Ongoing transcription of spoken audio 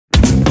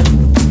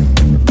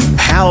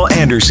Hal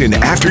Anderson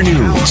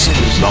Afternoons,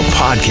 the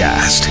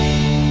podcast.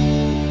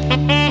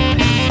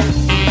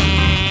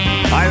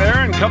 Hi there,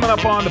 and coming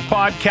up on the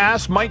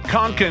podcast, Mike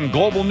Conkin,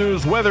 Global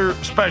News weather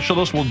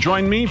specialist, will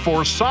join me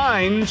for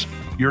signs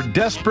you're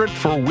desperate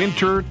for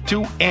winter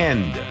to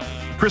end.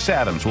 Chris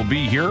Adams will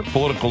be here,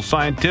 political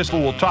scientist.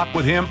 We'll talk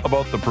with him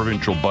about the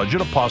provincial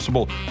budget, a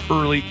possible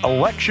early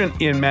election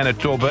in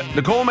Manitoba.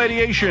 Nicole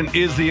Mediation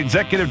is the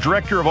executive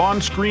director of On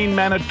Screen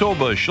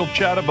Manitoba. She'll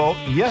chat about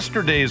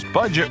yesterday's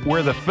budget,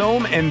 where the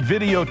film and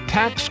video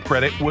tax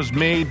credit was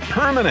made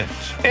permanent.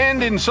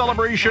 And in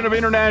celebration of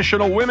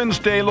International Women's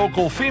Day,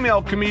 local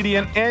female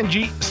comedian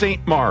Angie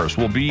St. Mars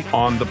will be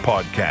on the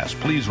podcast.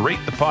 Please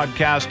rate the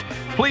podcast.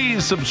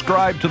 Please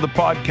subscribe to the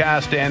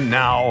podcast. And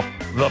now,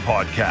 the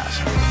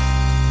podcast.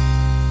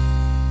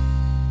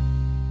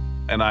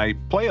 And I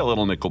play a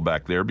little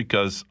Nickelback there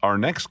because our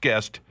next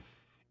guest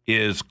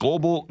is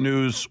Global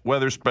News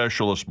weather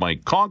specialist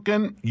Mike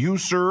Conkin. You,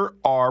 sir,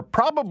 are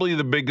probably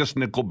the biggest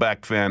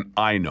Nickelback fan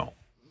I know.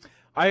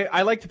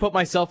 I like to put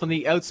myself in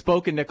the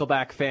outspoken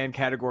Nickelback fan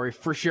category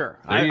for sure.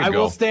 I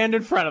go. will stand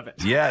in front of it.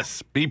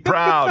 Yes, be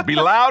proud. Be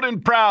loud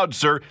and proud,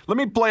 sir. Let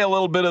me play a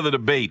little bit of the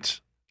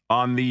debate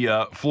on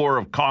the floor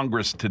of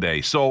Congress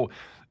today. So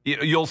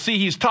you'll see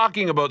he's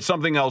talking about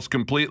something else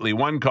completely,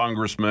 one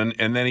congressman,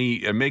 and then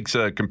he makes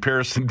a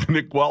comparison to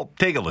Nick. Well,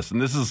 take a listen.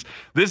 This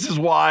is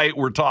why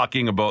we're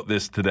talking about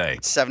this today.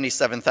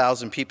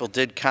 77,000 people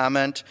did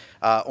comment.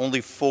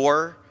 Only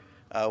 4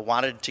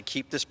 wanted to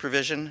keep this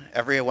provision.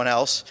 Everyone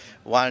else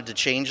wanted to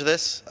change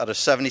this. Out of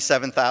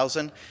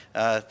 77,000,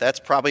 that's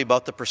probably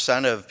about the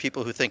percent of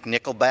people who think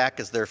Nickelback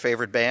is their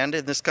favorite band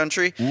in this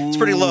country. It's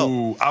pretty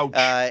low. Ouch.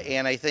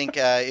 And I think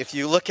if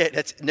you look at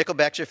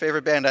Nickelback's your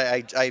favorite band,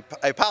 I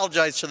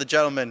apologize to the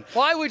gentleman.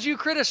 Why would you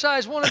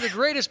criticize one of the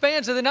greatest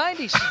bands of the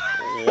 90s?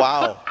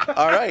 Wow.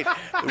 All right.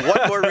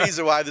 One more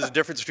reason why there's a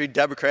difference between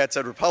Democrats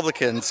and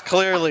Republicans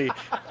clearly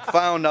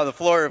found on the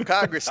floor of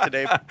Congress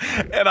today.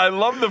 And I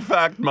love the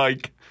fact,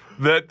 Mike,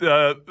 that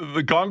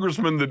the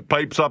congressman that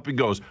pipes up and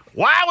goes,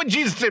 "Why would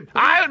you say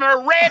I'm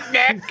a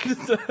redneck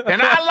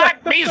and I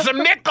like me some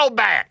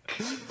Nickelback?"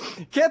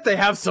 Can't they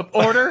have some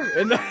order?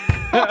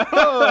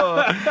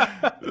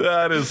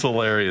 That is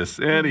hilarious.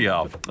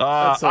 Anyhow,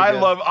 so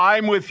good.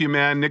 I'm with you,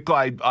 man. Nickel,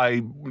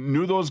 I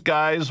knew those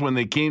guys when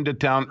they came to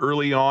town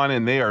early on,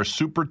 and they are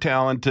super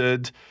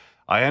talented.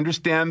 I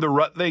understand the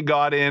rut they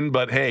got in,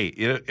 but hey,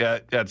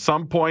 at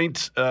some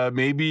point,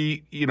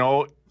 maybe,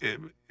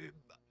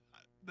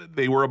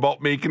 they were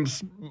about making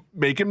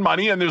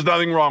money, and there's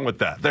nothing wrong with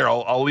that. There,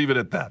 I'll leave it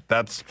at that.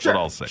 That's what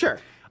I'll say. Sure.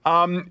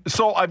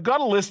 So I've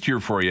got a list here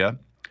for you.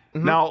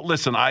 Mm-hmm. Now,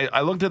 listen, I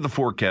looked at the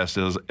forecast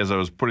as I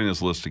was putting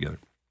this list together,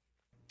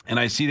 and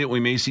I see that we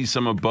may see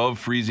some above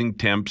freezing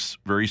temps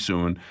very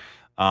soon.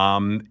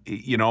 And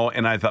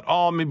I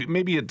thought,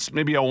 maybe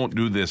I won't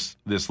do this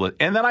list.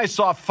 And then I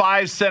saw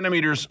 5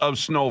 centimeters of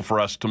snow for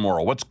us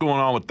tomorrow. What's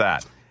going on with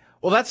that?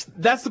 Well,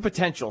 that's the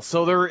potential.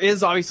 So there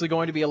is obviously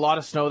going to be a lot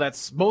of snow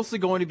that's mostly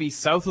going to be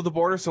south of the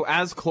border. So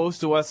as close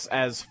to us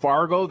as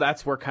Fargo,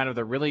 that's where kind of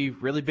the really,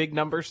 really big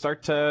numbers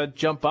start to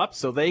jump up.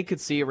 So they could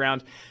see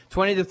around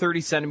 20 to 30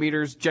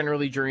 centimeters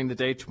generally during the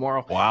day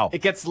tomorrow. Wow.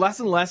 It gets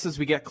less and less as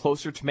we get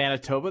closer to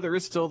Manitoba. There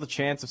is still the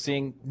chance of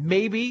seeing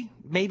maybe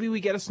we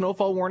get a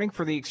snowfall warning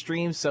for the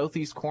extreme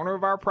southeast corner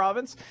of our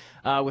province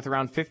with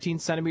around 15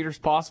 centimeters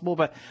possible.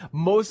 But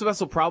most of us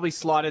will probably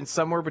slot in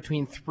somewhere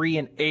between 3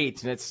 and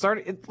 8. And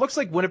it looks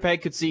like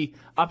Winnipeg could see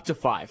up to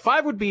 5.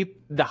 5 would be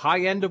the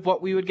high end of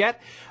what we would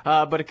get,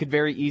 but it could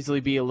very easily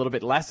be a little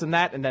bit less than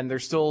that. And then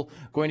there's still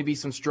going to be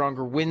some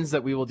stronger winds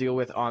that we will deal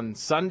with on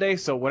Sunday.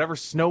 So whatever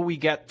snow we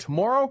get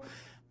tomorrow,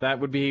 that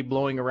would be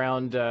blowing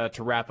around to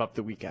wrap up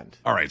the weekend.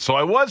 All right, so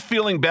I was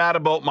feeling bad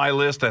about my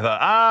list. I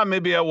thought,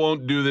 maybe I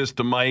won't do this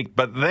to Mike.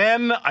 But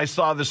then I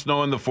saw the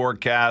snow in the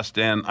forecast,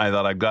 and I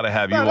thought, I've got to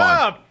have you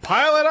on.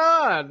 Pile it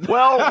on.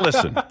 Well,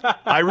 listen,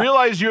 I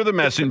realize you're the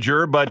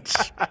messenger,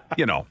 but,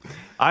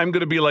 I'm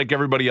going to be like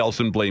everybody else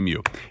and blame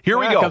you. Here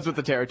we go. Comes with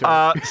the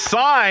territory.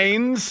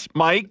 Signs,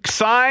 Mike,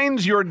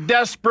 signs you're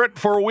desperate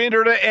for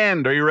winter to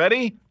end. Are you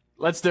ready?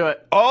 Let's do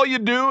it. All you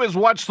do is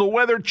watch the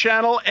Weather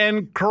Channel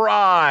and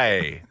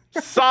cry.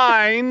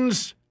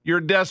 Signs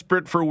you're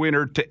desperate for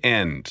winter to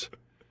end.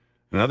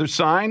 Another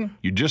sign,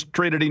 you just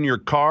traded in your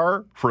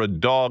car for a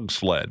dog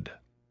sled.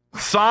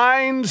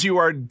 Signs you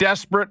are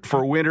desperate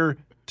for winter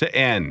to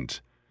end.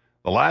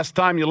 The last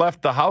time you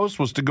left the house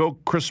was to go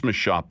Christmas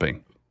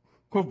shopping.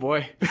 Oh,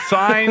 boy.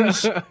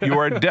 Signs you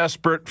are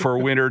desperate for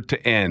winter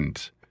to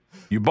end.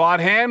 You bought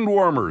hand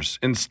warmers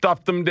and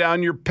stuffed them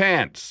down your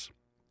pants.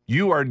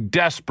 You are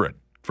desperate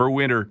for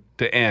winter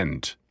to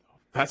end.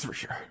 That's for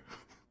sure.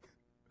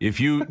 If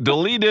you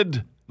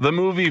deleted the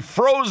movie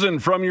Frozen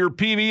from your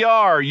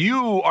PVR,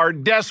 you are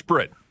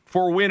desperate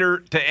for winter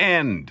to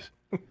end.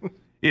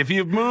 If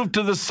you've moved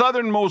to the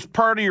southernmost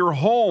part of your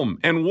home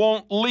and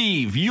won't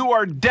leave, you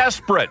are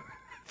desperate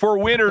for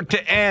winter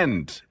to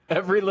end.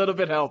 Every little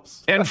bit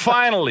helps. And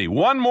finally,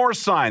 one more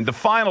sign, the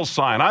final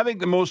sign. I think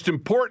the most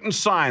important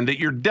sign that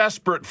you're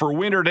desperate for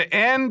winter to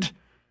end,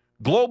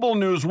 Global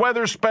News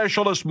weather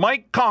specialist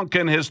Mike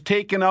Konkin has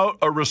taken out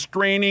a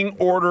restraining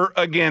order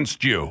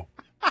against you.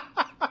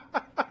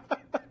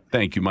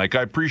 Thank you, Mike.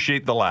 I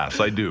appreciate the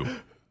laughs. I do.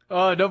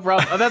 Oh, no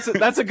problem. Oh,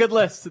 that's a good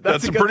list.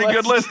 That's a pretty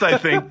good list, I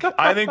think.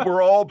 I think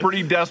we're all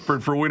pretty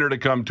desperate for winter to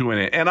come to an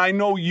end. And I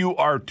know you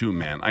are too,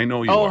 man. I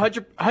know you are.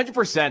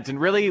 100%.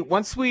 And really,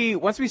 once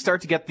we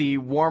start to get the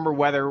warmer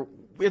weather,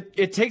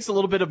 it takes a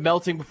little bit of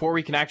melting before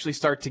we can actually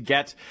start to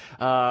get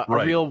a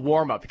real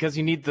warm up, because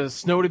you need the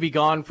snow to be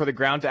gone for the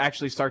ground to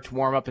actually start to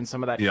warm up and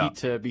some of that heat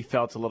to be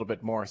felt a little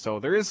bit more. So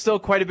there is still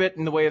quite a bit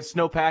in the way of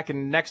snowpack,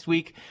 and next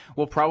week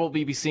we'll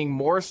probably be seeing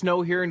more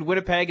snow here in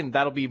Winnipeg, and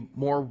that'll be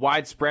more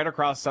widespread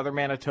across southern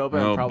Manitoba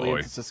and probably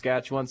into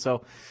Saskatchewan.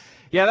 So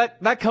yeah,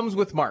 that comes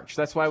with March.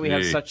 That's why we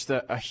have such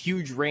a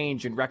huge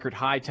range in record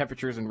high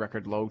temperatures and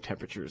record low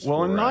temperatures.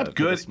 Well, and not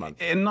good, this month.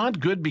 and not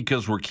good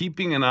because we're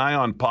keeping an eye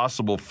on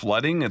possible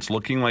flooding. It's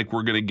looking like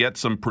we're going to get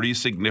some pretty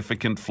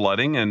significant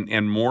flooding,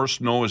 and more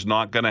snow is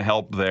not going to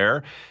help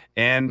there.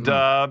 And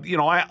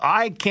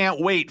I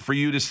can't wait for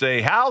you to say,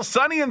 Hal,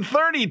 sunny and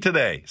 30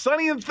 today.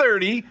 Sunny and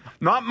 30,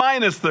 not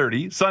minus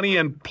 30. Sunny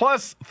and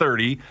plus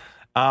 30.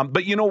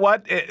 But you know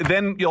what?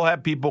 Then you'll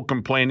have people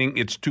complaining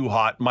it's too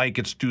hot. Mike,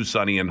 it's too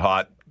sunny and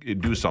hot.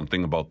 Do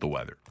something about the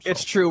weather. So.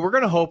 It's true. We're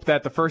going to hope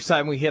that the first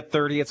time we hit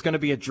 30, it's going to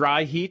be a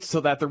dry heat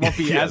so that there won't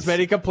be as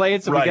many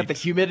complaints, and we get the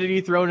humidity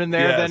thrown in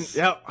there. Yes.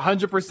 Then,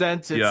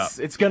 100%,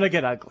 it's going to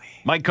get ugly.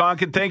 Mike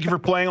Konkin, thank you for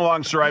playing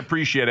along, sir. I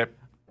appreciate it.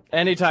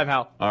 Anytime,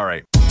 Hal. All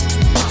right.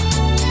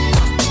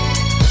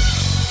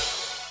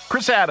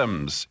 Chris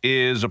Adams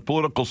is a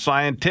political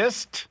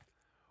scientist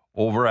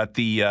over at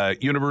the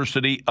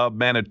University of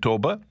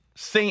Manitoba,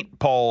 St.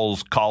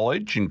 Paul's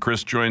College, and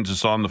Chris joins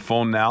us on the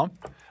phone now.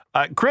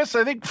 Chris,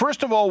 I think,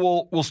 first of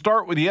all, we'll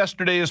start with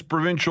yesterday's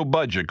provincial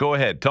budget. Go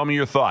ahead. Tell me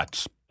your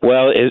thoughts.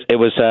 Well, it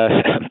was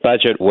a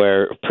budget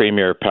where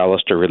Premier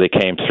Pallister really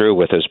came through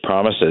with his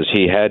promises.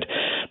 He had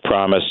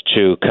promised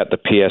to cut the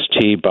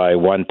PST by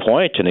 1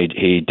 point, and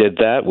he did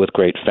that with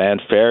great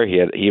fanfare.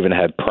 He even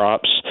had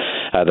props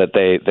that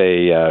they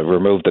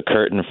removed the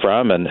curtain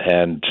from, and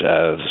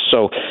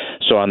so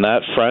on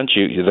that front,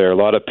 there are a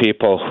lot of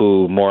people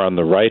who more on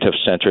the right of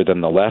center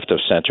than the left of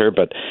center,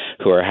 but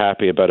who are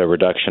happy about a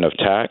reduction of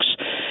tax.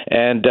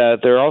 And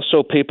there are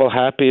also people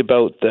happy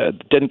about,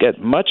 didn't get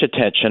much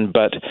attention,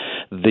 but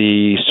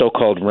the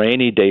so-called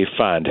rainy day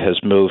fund has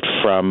moved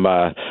from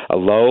a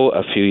low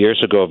a few years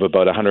ago of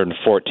about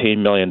 $114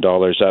 million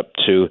up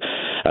to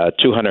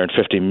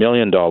 $250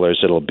 million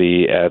it'll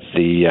be at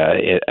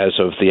as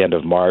of the end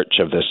of March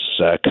of this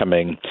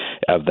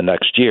of the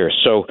next year.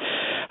 So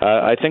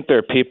I think there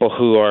are people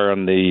who are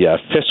on the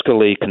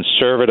fiscally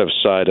conservative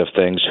side of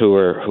things who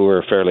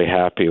are fairly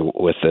happy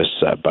with this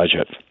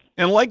budget.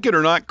 And like it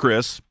or not,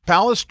 Chris,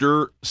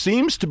 Pallister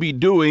seems to be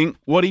doing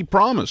what he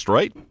promised,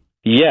 right?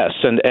 Yes,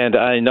 and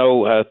I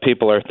know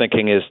people are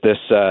thinking, is this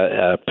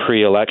a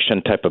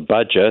pre-election type of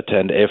budget?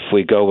 And if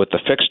we go with the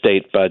fixed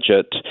date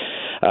budget,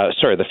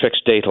 the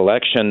fixed date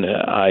election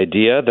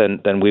idea,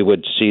 then we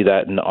would see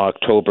that in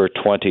October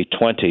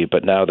 2020.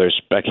 But now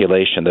there's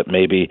speculation that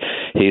maybe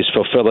he's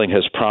fulfilling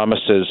his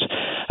promises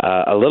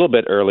a little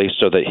bit early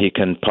so that he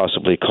can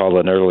possibly call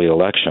an early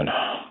election.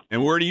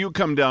 And where do you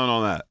come down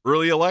on that?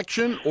 Early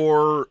election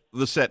or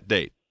the set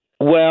date?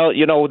 Well,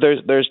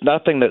 there's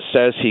nothing that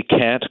says he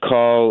can't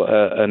call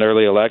an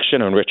early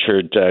election. And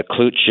Richard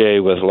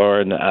Cloutier with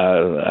Lauren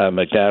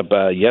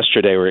McNabb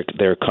yesterday,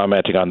 they were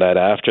commenting on that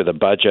after the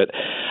budget.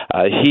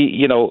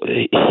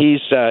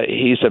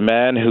 He's a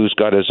man who's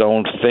got his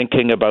own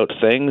thinking about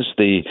things.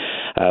 The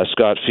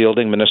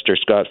Minister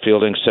Scott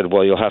Fielding said,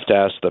 well, you'll have to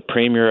ask the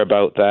Premier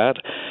about that.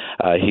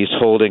 He's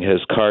holding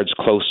his cards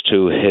close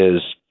to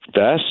his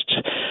vest,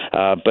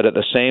 but at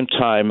the same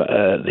time,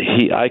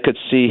 I could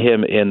see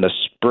him in the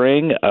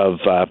spring of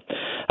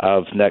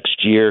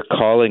next year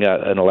calling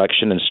an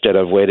election instead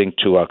of waiting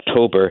to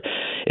October.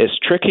 It's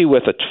tricky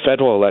with a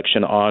federal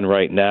election on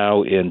right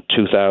now in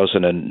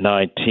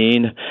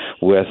 2019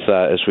 with,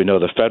 as we know,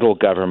 the federal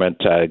government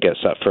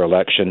gets up for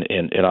election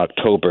in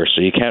October,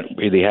 so you can't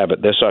really have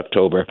it this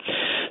October.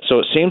 So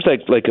it seems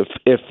like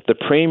if the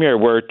Premier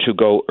were to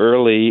go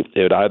early,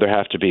 it would either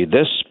have to be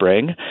this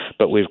spring,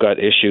 but we've got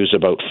issues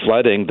about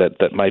flooding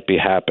that might be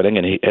happening,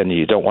 and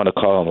you don't want to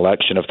call an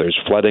election if there's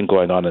flooding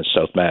going on in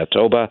South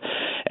Manitoba.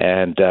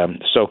 And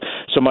so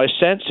my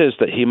sense is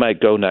that he might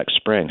go next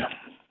spring.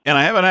 And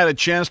I haven't had a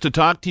chance to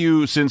talk to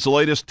you since the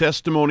latest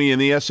testimony in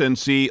the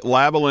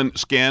SNC-Lavalin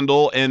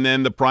scandal and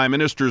then the Prime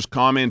Minister's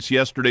comments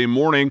yesterday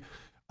morning.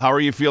 How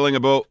are you feeling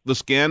about the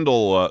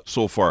scandal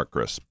so far,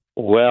 Chris?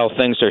 Well,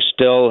 things are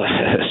still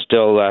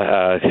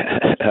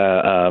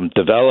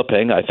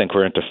developing. I think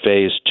we're into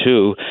phase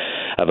 2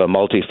 of a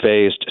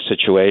multi-phased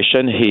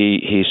situation.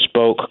 He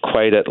spoke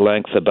quite at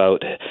length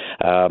about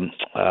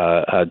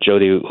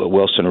Jody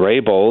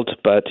Wilson-Raybould,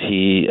 but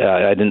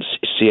I didn't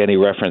see any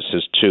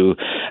references to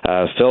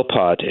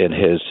Philpott in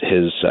his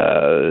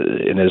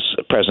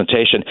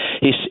presentation.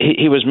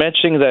 He was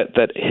mentioning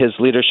that his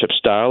leadership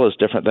style is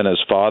different than his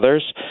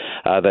father's,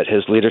 that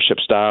his leadership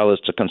style is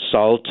to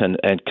consult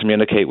and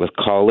communicate with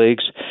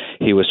colleagues.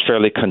 He was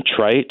fairly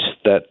contrite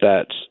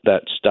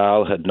that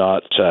style had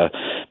not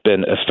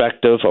been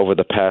effective over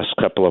the past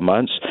couple of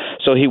months.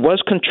 So he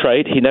was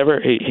contrite. He never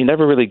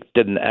really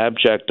did an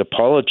abject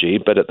apology,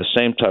 but at the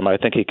same time, I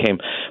think he came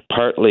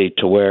partly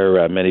to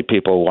where many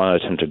people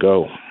wanted him to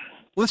go.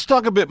 Let's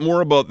talk a bit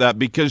more about that,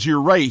 because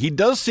you're right. He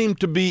does seem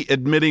to be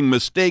admitting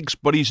mistakes,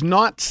 but he's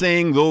not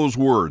saying those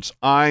words,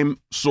 "I'm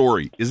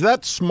sorry." Is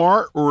that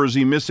smart, or is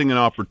he missing an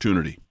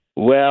opportunity?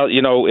 Well,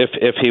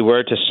 if he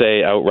were to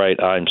say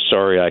outright, "I'm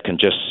sorry," I can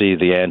just see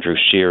the Andrew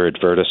Scheer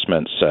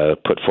advertisements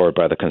put forward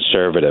by the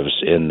Conservatives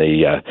in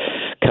the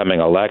coming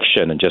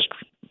election, and just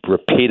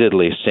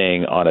repeatedly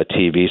saying on a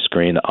TV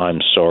screen,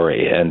 "I'm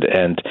sorry," and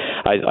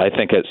I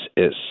think it's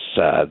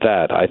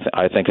that.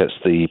 I think it's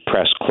the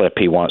press clip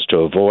he wants to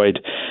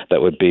avoid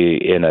that would be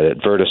in an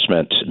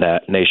advertisement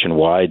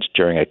nationwide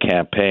during a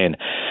campaign.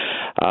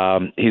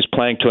 He's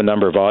playing to a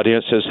number of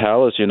audiences,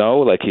 Hal, as you know,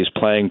 like he's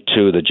playing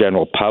to the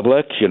general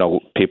public,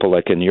 people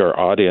like in your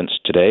audience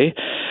today.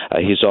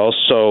 He's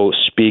also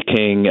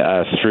speaking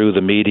through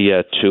the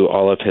media to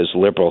all of his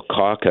Liberal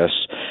caucus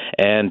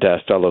and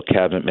fellow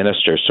cabinet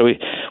ministers. So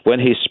when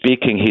he's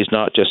speaking, he's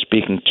not just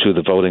speaking to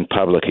the voting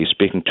public, he's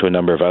speaking to a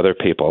number of other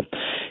people.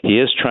 He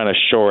is trying to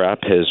shore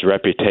up his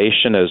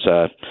reputation as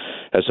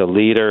a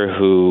leader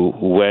who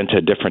went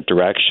a different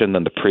direction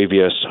than the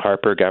previous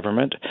Harper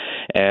government,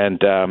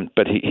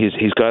 but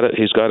he's got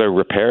to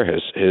repair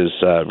his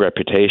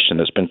reputation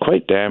that's been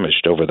quite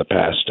damaged over the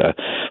past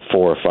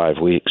 4 or 5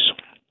 weeks.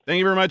 Thank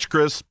you very much,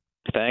 Chris.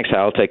 Thanks,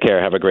 Hal. Take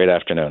care. Have a great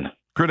afternoon.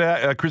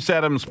 Chris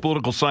Adams,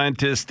 political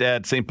scientist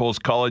at St. Paul's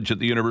College at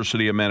the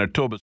University of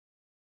Manitoba.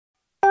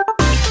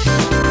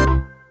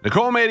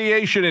 Nicole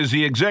Mediation is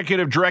the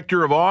executive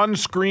director of On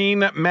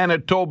Screen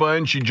Manitoba,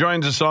 and she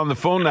joins us on the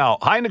phone now.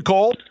 Hi,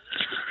 Nicole.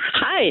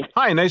 Hi.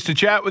 Hi, nice to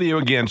chat with you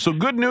again. So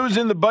good news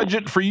in the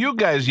budget for you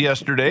guys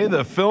yesterday.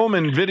 The film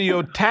and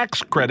video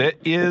tax credit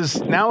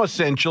is now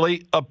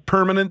essentially a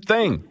permanent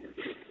thing.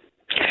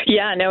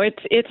 Yeah, no,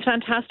 it's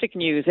fantastic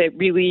news. It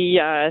really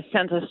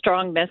sends a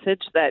strong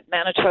message that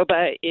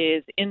Manitoba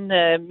is in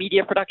the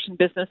media production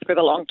business for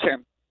the long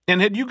term. And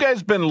had you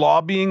guys been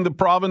lobbying the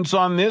province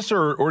on this,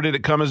 or did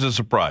it come as a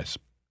surprise?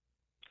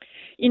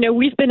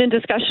 We've been in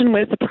discussion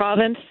with the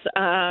province.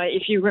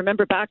 If you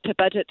remember back to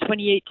Budget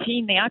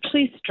 2018, they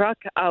actually struck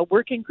a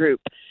working group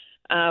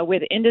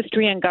with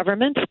industry and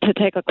government to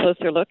take a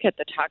closer look at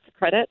the tax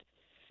credit.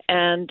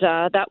 And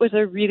that was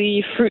a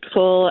really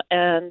fruitful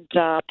and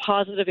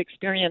positive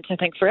experience, I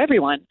think, for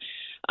everyone.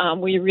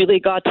 We really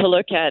got to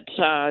look at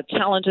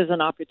challenges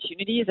and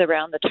opportunities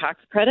around the tax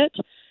credit.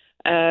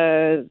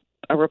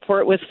 A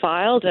report was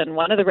filed, and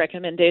one of the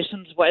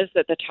recommendations was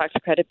that the tax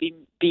credit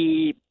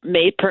be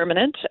made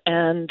permanent.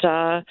 And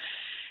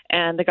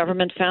the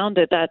government found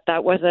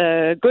that was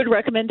a good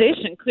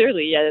recommendation,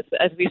 clearly,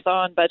 as we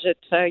saw in budget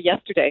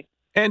yesterday.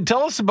 And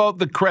tell us about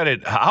the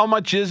credit. How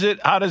much is it?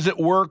 How does it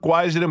work?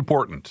 Why is it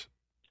important?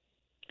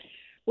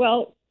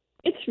 Well,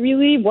 it's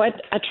really what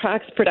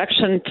attracts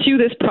production to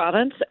this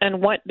province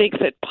and what makes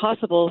it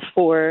possible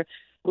for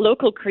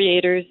local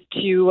creators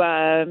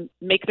to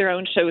make their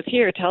own shows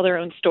here, tell their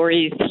own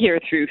stories here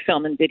through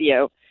film and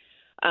video.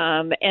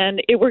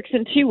 And it works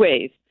in two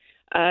ways.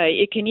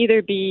 It can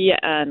either be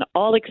an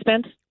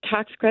all-expense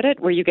tax credit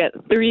where you get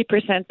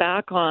 30%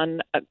 back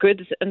on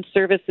goods and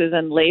services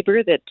and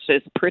labor that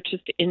is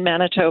purchased in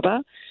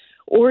Manitoba,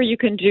 or you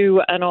can do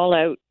an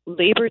all-out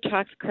labor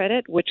tax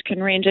credit, which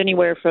can range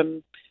anywhere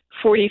from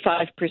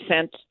 45%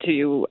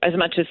 to as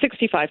much as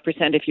 65%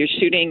 if you're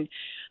shooting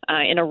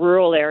in a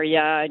rural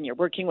area and you're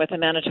working with a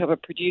Manitoba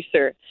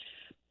producer.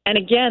 And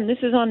again, this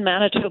is on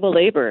Manitoba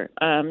labor.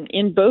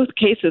 In both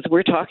cases,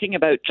 we're talking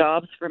about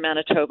jobs for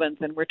Manitobans,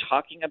 and we're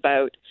talking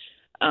about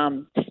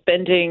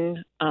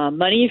spending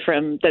money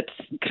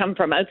that's come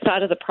from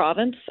outside of the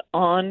province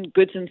on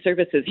goods and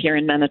services here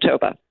in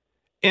Manitoba.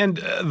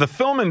 And the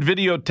film and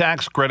video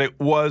tax credit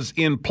was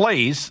in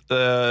place.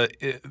 Now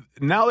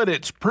that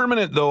it's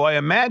permanent, though, I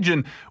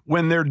imagine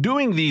when they're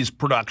doing these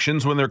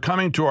productions, when they're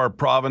coming to our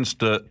province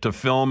to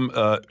film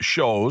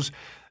shows,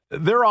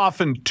 they're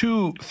often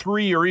 2,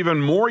 3, or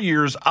even more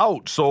years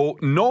out. So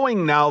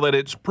knowing now that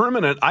it's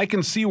permanent, I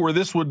can see where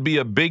this would be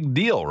a big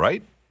deal,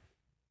 right?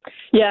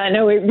 Yeah,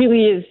 no, it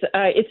really is.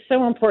 It's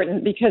so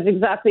important because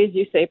exactly as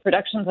you say,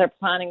 productions are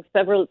planning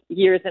several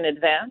years in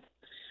advance.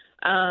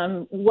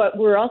 What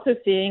we're also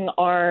seeing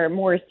are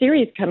more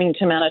series coming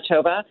to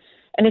Manitoba.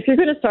 And if you're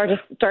going to start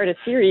a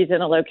series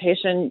in a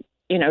location,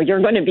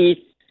 you're going to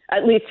be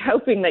at least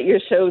hoping that your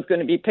show is going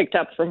to be picked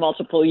up for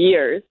multiple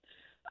years.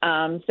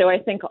 So I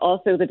think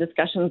also the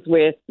discussions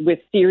with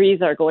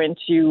series are going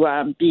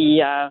to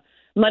be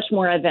much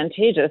more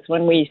advantageous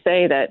when we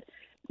say that,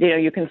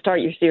 you can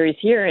start your series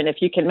here. And if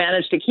you can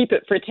manage to keep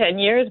it for 10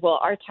 years, well,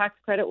 our tax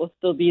credit will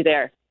still be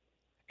there.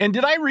 And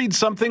did I read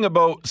something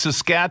about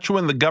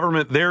Saskatchewan, the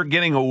government there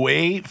getting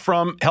away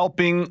from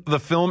helping the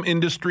film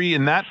industry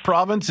in that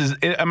province?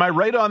 Am I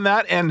right on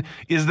that? And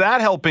is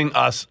that helping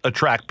us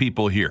attract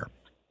people here?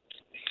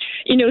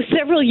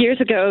 Several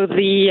years ago,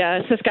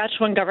 the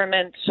Saskatchewan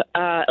government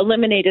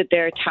eliminated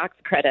their tax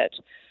credit.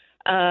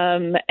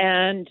 And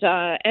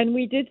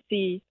we did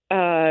see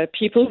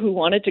people who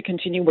wanted to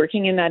continue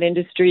working in that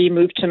industry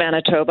move to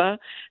Manitoba.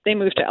 They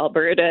moved to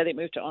Alberta. They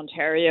moved to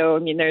Ontario. I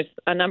mean, there's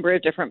a number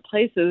of different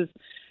places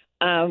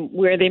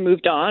where they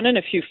moved on, and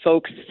a few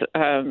folks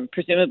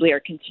presumably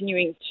are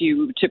continuing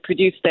to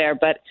produce there.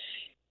 But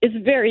it's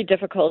very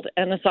difficult,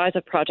 and the size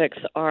of projects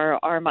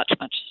are much,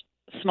 much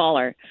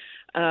smaller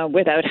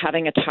without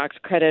having a tax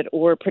credit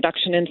or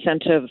production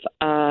incentive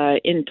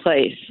in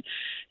place.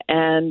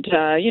 And,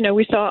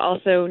 we saw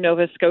also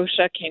Nova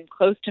Scotia came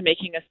close to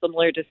making a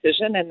similar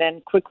decision and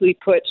then quickly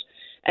put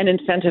an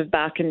incentive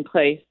back in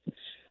place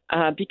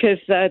because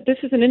this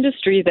is an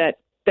industry that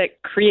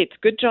creates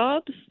good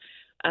jobs.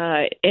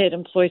 It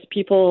employs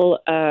people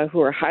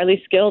who are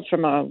highly skilled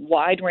from a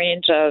wide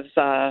range of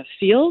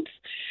fields.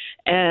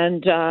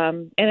 And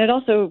it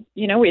also,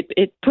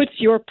 it puts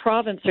your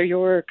province or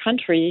your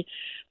country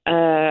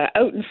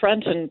out in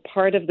front and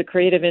part of the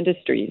creative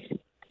industries.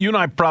 You and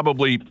I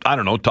probably,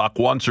 talk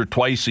once or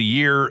twice a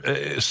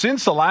year.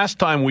 Since the last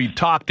time we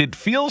talked, it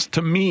feels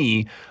to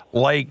me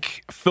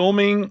like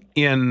filming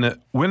in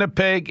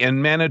Winnipeg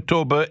and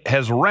Manitoba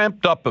has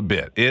ramped up a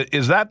bit.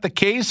 Is that the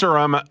case, or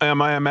am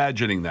I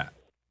imagining that?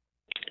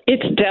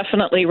 It's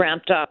definitely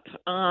ramped up.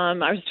 I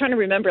was trying to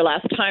remember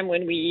last time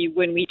when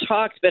we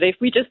talked, but if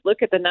we just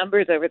look at the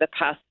numbers over the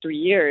past 3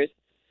 years,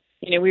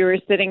 we were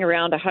sitting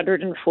around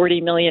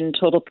 140 million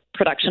total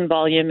production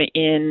volume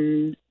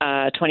in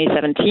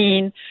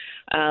 2017.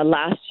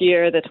 Last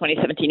year, the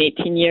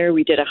 2017-18 year,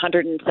 we did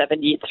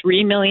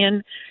 173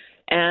 million.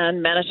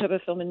 And Manitoba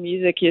Film and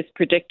Music is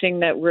predicting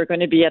that we're going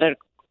to be at a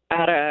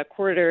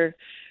 $250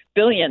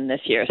 million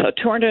this year, so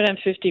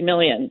 250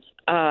 million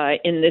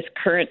in this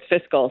current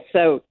fiscal.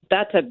 So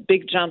that's a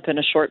big jump in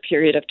a short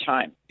period of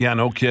time. Yeah,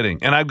 no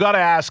kidding. And I've got to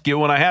ask you,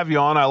 when I have you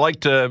on, I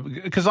like to,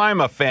 because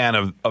I'm a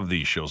fan of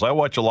these shows. I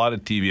watch a lot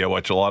of TV. I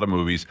watch a lot of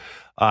movies.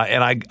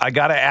 And I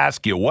got to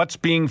ask you, what's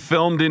being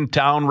filmed in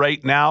town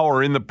right now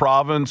or in the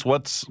province?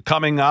 What's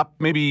coming up?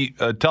 Maybe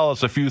tell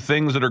us a few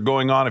things that are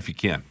going on if you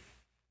can.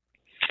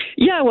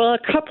 Yeah, well, a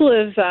couple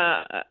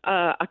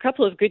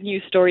of good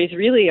news stories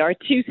really are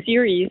two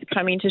series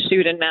coming to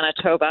shoot in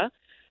Manitoba.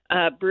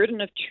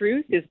 Burden of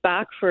Truth is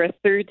back for a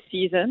third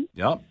season.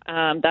 Yep.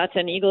 That's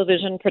an Eagle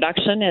Vision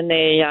production, and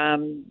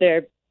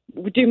they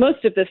do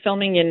most of the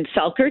filming in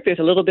Selkirk. There's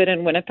a little bit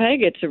in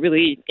Winnipeg. It's a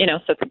really, so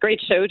it's a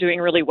great show, doing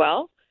really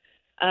well.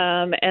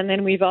 And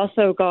then we've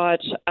also got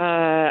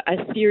a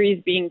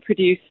series being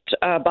produced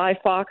by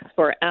Fox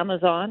for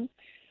Amazon,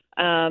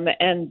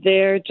 and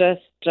they're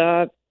just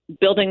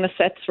building the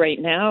sets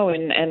right now,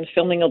 and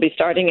filming will be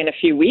starting in a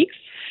few weeks.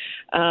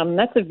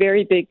 That's a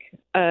very big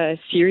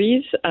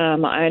series.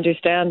 I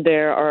understand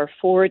there are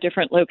 4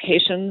 different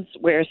locations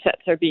where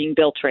sets are being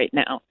built right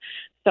now,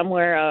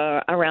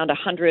 somewhere around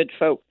 100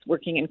 folks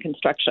working in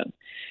construction.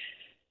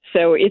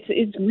 So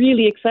it's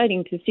really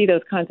exciting to see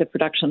those kinds of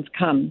productions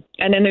come.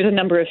 And then there's a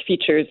number of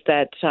features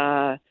that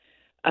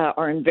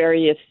are in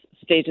various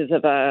stages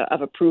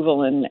of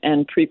approval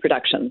and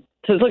pre-production.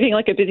 So it's looking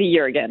like a busy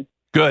year again.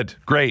 Good,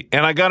 great.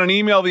 And I got an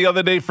email the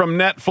other day from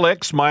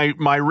Netflix.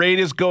 My rate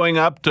is going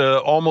up to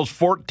almost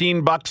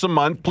 $14 a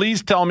month.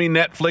 Please tell me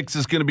Netflix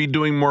is going to be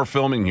doing more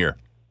filming here.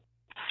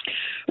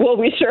 Well,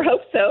 we sure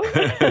hope so.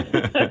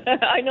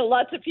 I know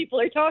lots of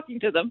people are talking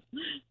to them.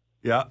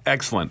 Yeah,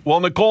 excellent. Well,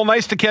 Nicole,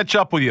 nice to catch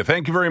up with you.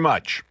 Thank you very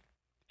much.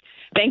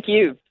 Thank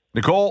you.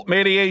 Nicole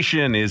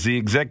Mediation is the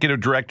executive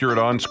director at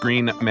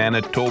On-Screen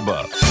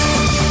Manitoba.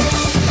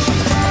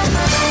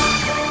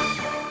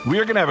 We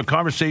are going to have a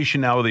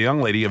conversation now with a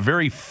young lady, a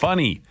very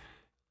funny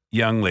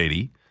young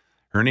lady.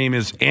 Her name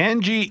is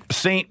Angie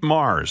St.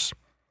 Mars.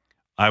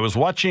 I was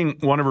watching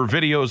one of her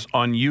videos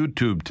on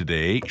YouTube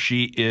today.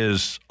 She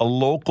is a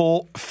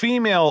local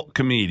female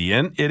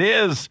comedian. It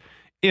is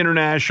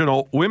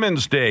International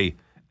Women's Day,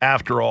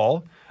 after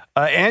all.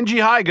 Angie,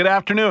 hi, good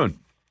afternoon.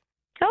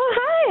 Oh,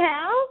 hi,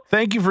 Hal.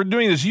 Thank you for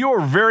doing this. You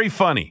are very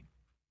funny.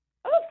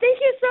 Oh, thank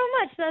you so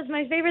much. That's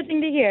my favorite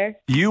thing to hear.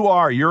 You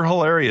are. You're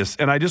hilarious.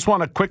 And I just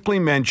want to quickly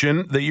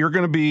mention that you're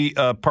going to be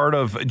part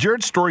of,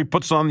 Jared Story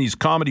puts on these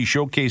comedy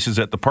showcases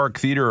at the Park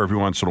Theater every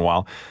once in a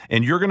while.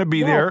 And you're going to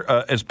be there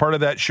as part of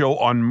that show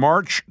on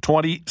March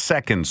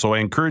 22nd. So I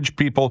encourage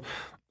people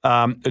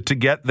to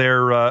get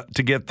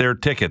their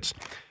tickets.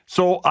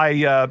 So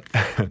I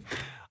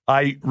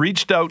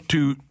reached out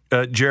to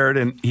Jared,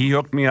 and he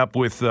hooked me up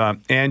with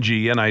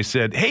Angie, and I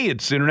said, hey,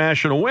 it's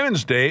International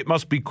Women's Day. It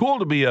must be cool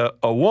to be a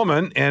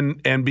woman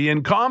and be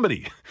in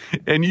comedy.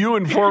 And you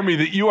informed me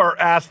that you are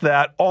asked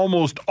that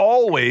almost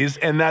always,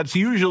 and that's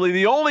usually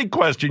the only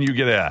question you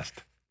get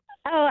asked.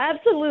 Oh,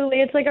 absolutely.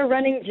 It's like a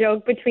running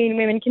joke between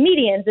women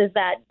comedians is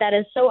that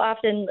is so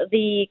often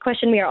the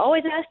question we are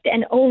always asked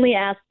and only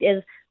asked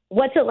is,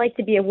 what's it like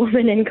to be a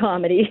woman in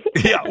comedy?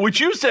 Yeah, which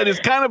you said is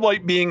kind of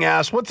like being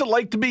asked, what's it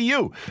like to be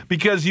you?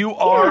 Because you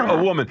are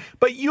a woman.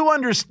 But you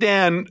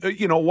understand,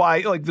 why,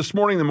 like this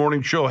morning, the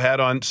morning show had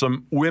on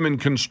some women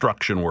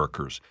construction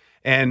workers.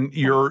 And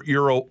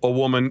you're a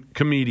woman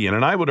comedian.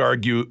 And I would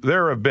argue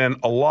there have been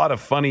a lot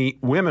of funny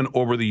women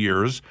over the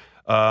years.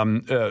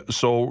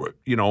 So,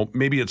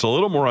 maybe it's a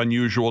little more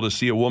unusual to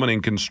see a woman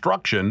in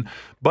construction.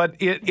 But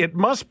it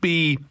must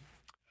be...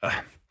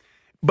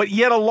 But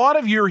yet a lot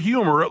of your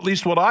humor, at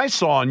least what I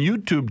saw on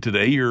YouTube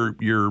today,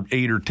 your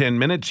 8 or 10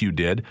 minutes you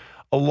did,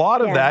 a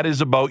lot of that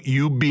is about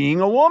you being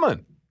a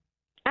woman.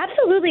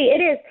 Absolutely, it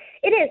is.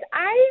 It is.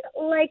 I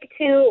like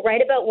to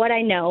write about what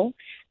I know.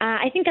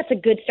 I think that's a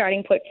good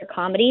starting point for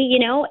comedy,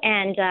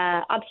 and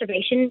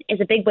observation is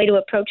a big way to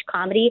approach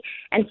comedy.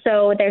 And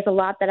so there's a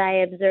lot that I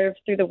observe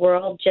through the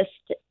world just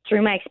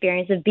through my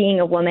experience of being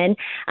a woman.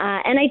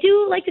 And I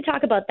do like to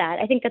talk about that.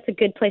 I think that's a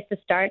good place to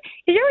start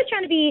because you're always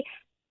trying to be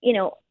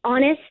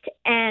honest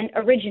and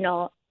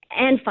original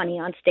and funny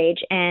on stage.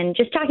 And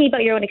just talking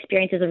about your own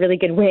experience is a really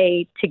good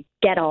way to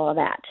get all of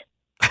that.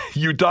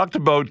 You talked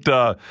about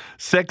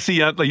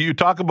you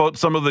talk about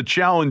some of the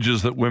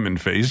challenges that women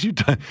face.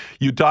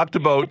 You talked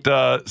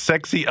about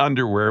sexy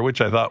underwear, which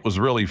I thought was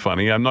really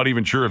funny. I'm not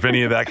even sure if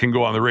any of that can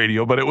go on the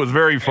radio, but it was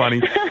very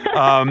funny.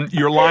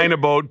 Your line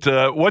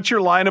about, what's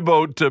your line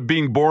about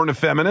being born a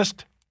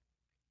feminist?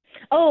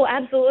 Oh,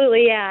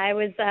 absolutely. Yeah, I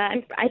was.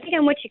 I think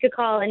I'm what you could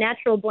call a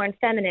natural-born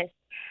feminist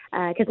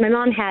because my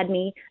mom had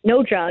me,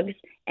 no drugs,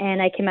 and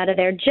I came out of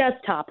there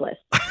just topless.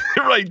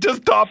 Right,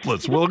 just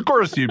topless. Well, of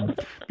course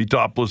you'd be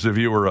topless if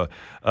you were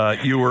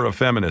a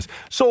feminist.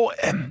 So,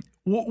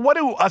 what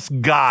do us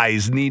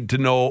guys need to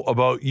know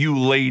about you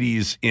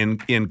ladies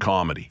in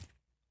comedy?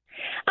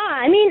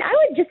 I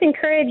would just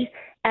encourage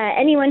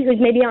anyone who's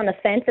maybe on the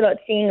fence about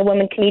seeing a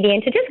woman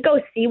comedian to just go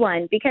see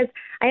one, because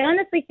I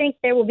honestly think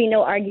there will be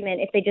no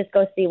argument if they just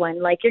go see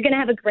one. Like, you're going to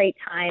have a great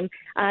time.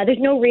 There's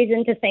no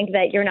reason to think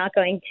that you're not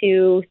going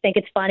to think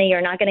it's funny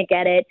or not going to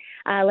get it.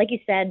 Like you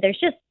said, there's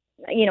just,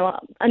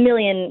 a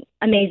million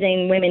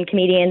amazing women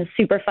comedians,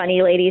 super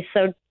funny ladies.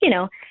 So,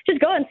 just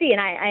go and see,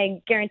 and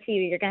I guarantee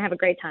you're going to have a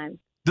great time.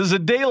 Does a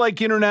day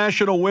like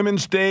International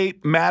Women's Day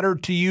matter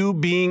to you,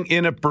 being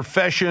in a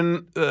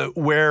profession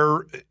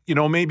where,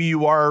 maybe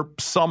you are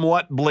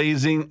somewhat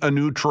blazing a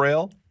new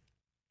trail?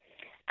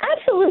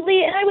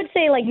 Absolutely. And I would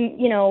say,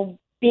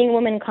 being a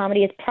woman in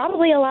comedy is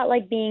probably a lot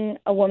like being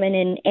a woman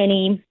in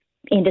any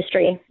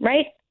industry,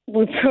 right?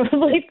 We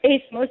probably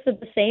face most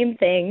of the same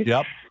things.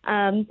 Yep.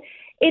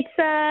 It's,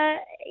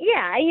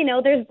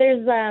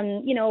 there's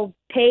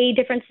pay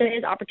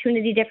differences,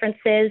 opportunity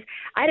differences.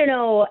 I don't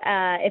know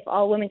if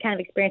all women kind of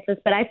experience this,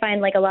 but I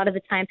find a lot of the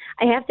time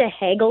I have to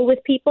haggle with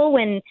people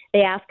when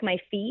they ask my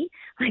fee.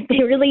 Like,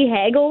 they really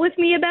haggle with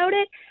me about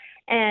it.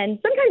 And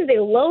sometimes they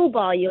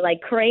lowball you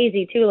like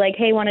crazy too. Like,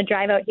 hey, want to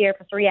drive out here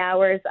for 3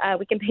 hours?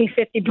 We can pay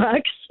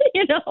 $50,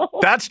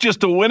 That's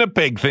just a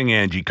Winnipeg thing,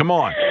 Angie. Come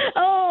on.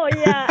 Oh,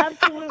 yeah,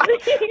 absolutely.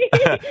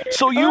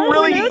 So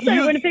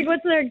Winnipeg,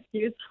 what's their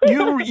excuse?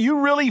 you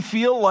really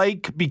feel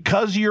like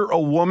because you're a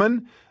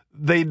woman,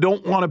 they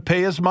don't want to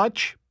pay as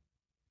much?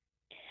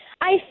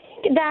 I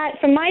think that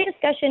from my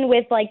discussion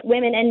with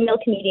women and male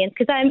comedians,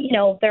 because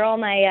they're all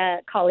my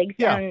colleagues,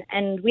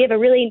 and we have a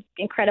really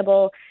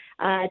incredible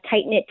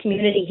tight-knit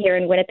community here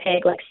in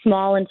Winnipeg,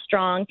 small and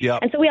strong. Yep.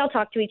 And so we all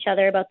talk to each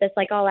other about this.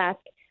 I'll ask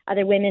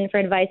other women for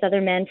advice,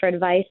 other men for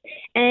advice.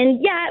 And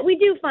yeah, we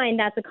do find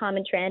that's a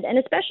common trend. And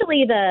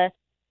especially the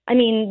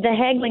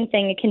haggling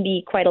thing, it can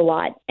be quite a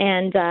lot.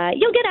 And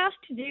you'll get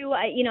asked to do,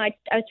 I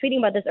was tweeting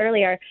about this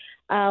earlier,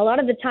 a lot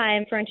of the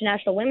time for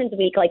International Women's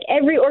Week,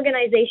 every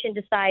organization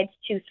decides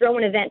to throw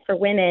an event for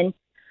women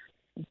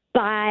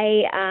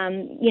by,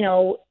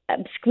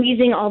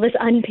 squeezing all this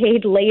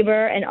unpaid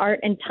labor and art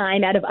and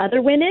time out of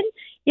other women.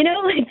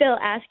 They'll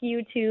ask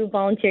you to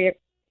volunteer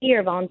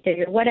your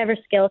whatever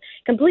skill,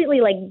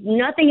 completely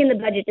nothing in the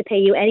budget to pay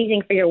you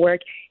anything for your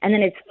work. And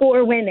then it's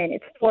for women.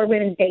 It's for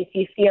Women's Day, so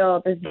you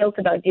feel this guilt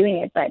about doing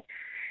it. But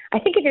I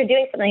think if you're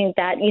doing something like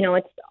that,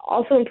 it's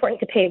also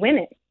important to pay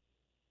women.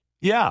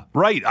 Yeah,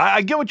 right.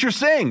 I get what you're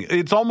saying.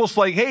 It's almost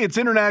like, hey, it's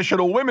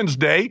International Women's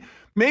Day.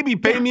 Maybe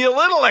pay me a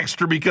little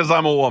extra because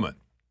I'm a woman.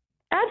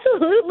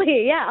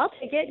 Absolutely. Yeah, I'll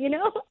take it,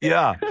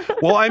 Yeah.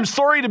 Well, I'm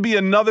sorry to be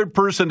another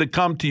person to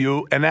come to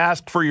you and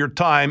ask for your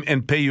time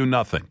and pay you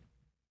nothing.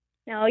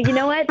 No, you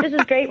know what? This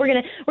is great. We're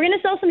gonna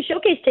sell some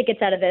showcase tickets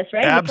out of this,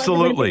 right?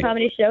 Absolutely.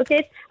 Comedy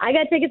showcase. I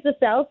got tickets to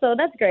sell, so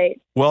that's great.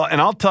 Well,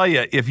 and I'll tell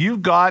you, if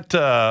you've got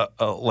a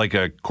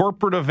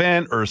corporate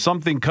event or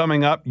something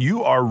coming up,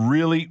 you are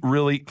really,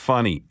 really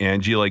funny,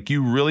 Angie.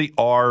 You really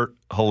are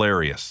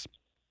hilarious.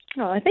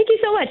 Oh, thank you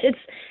so much. It's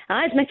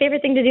my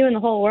favorite thing to do in the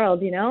whole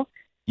world,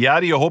 Yeah,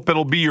 do you hope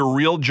it'll be your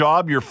real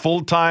job, your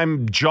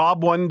full-time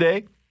job one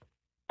day?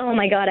 Oh,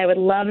 my God, I would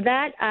love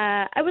that.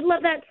 I would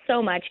love that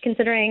so much,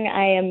 considering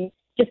I am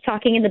just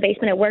talking in the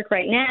basement at work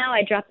right now.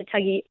 I dropped a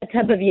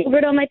tub of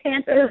yogurt on my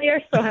pants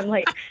earlier, so I'm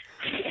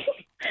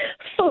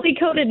fully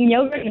coated in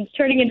yogurt and it's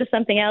turning into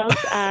something else.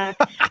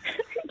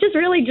 Just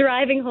really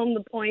driving home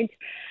the point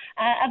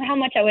of how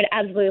much I would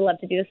absolutely love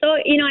to do. So,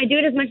 I do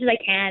it as much as I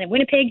can. In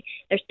Winnipeg,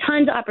 there's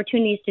tons of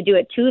opportunities to do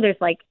it too. There's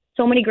like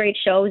so many great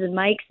shows and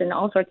mics and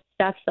all sorts of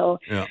stuff. So,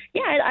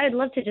 I'd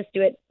love to just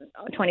do it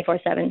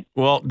 24/7.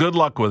 Well, good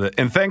luck with it.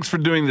 And thanks for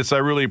doing this. I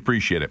really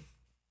appreciate it.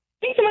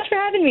 Thanks so much for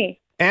having me.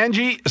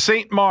 Angie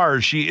St.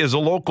 Mars. She is a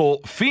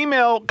local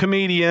female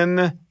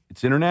comedian.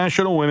 It's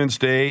International Women's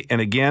Day. And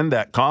again,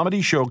 that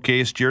comedy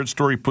showcase, Jared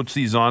Story puts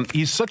these on.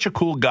 He's such a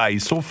cool guy.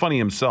 He's so funny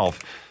himself.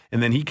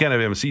 And then he kind of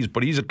MCs,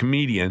 but he's a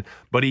comedian.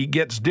 But he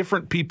gets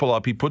different people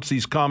up. He puts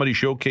these comedy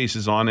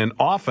showcases on, and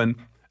often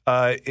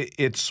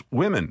it's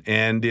women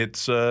and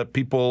it's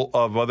people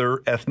of other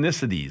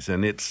ethnicities.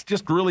 And it's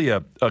just really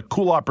a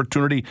cool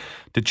opportunity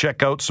to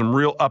check out some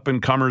real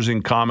up-and-comers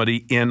in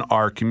comedy in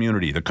our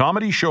community. The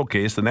Comedy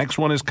Showcase, the next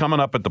one is coming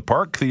up at the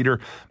Park Theatre,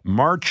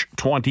 March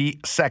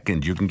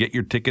 22nd. You can get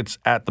your tickets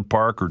at the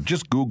Park or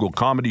just Google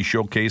Comedy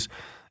Showcase,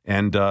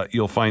 and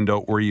you'll find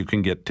out where you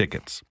can get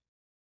tickets.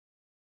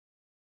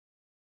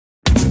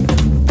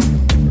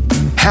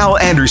 Hal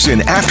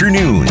Anderson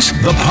Afternoons,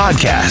 the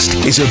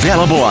podcast, is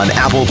available on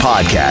Apple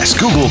Podcasts,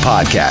 Google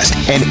Podcasts,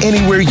 and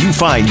anywhere you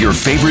find your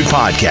favorite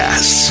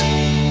podcasts.